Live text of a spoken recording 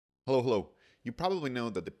Hello, hello. You probably know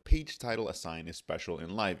that the page title assign is special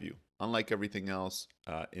in live view. Unlike everything else,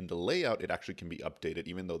 in the layout, it actually can be updated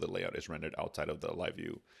even though the layout is rendered outside of the live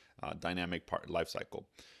view dynamic part lifecycle.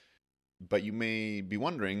 But you may be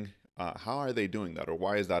wondering, how are they doing that, or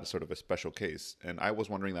why is that sort of a special case? And I was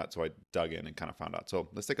wondering that, so I dug in and kind of found out. So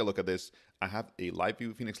let's take a look at this. I have a live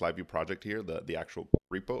view, Phoenix live view project here, the actual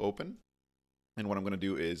repo open. And what I'm going to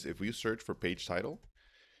do is if we search for page title,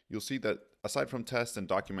 you'll see that aside from tests and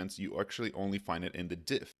documents, you actually only find it in the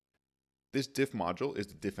diff. This diff module is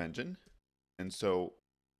the diff engine. And so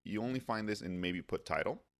you only find this in maybe put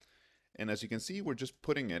title. And as you can see, we're just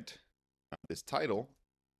putting it, this title,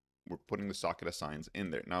 we're putting the socket assigns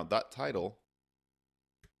in there. Now that title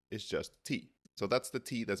is just T. So that's the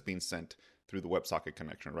T that's being sent through the WebSocket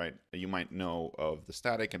connection, right? You might know of the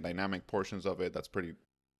static and dynamic portions of it. That's pretty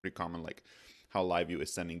common, like how LiveView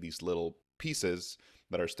is sending these little pieces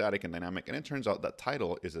that are static and dynamic. And it turns out that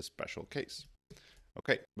title is a special case.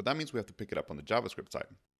 Okay, but that means we have to pick it up on the JavaScript side.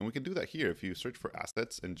 And we can do that here. If you search for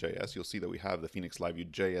assets in JS, you'll see that we have the Phoenix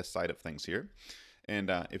LiveView JS side of things here.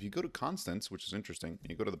 And if you go to constants, which is interesting, and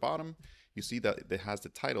you go to the bottom, you see that it has the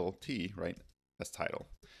title T, right, as title.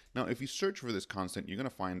 Now, if you search for this constant, you're going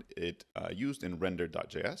to find it used in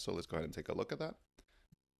render.js. So let's go ahead and take a look at that.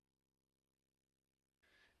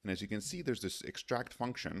 And as you can see, there's this extract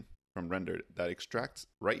function from rendered that extracts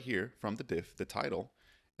right here from the diff, the title,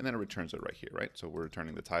 and then it returns it right here, right? So we're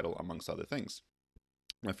returning the title amongst other things.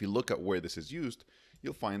 Now, if you look at where this is used,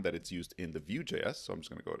 you'll find that it's used in the Vue.js. So I'm just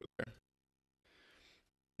going to go to there.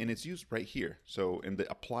 And it's used right here. So in the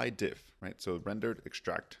apply diff, right? So rendered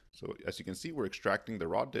extract. So as you can see, we're extracting the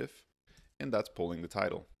raw diff, and that's pulling the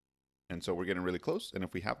title. And so we're getting really close. And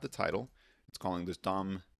if we have the title, it's calling this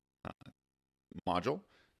DOM module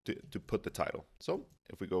to put the title. So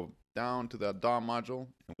if we go down to that DOM module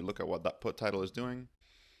and we look at what that put title is doing,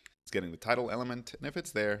 it's getting the title element. And if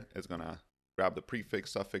it's there, it's going to grab the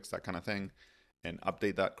prefix, suffix, that kind of thing, and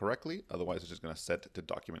update that correctly. Otherwise, it's just going to set to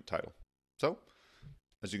document title. So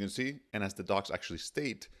as you can see, and as the docs actually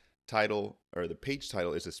state, title or the page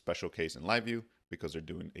title is a special case in LiveView because they're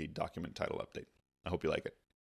doing a document title update. I hope you like it.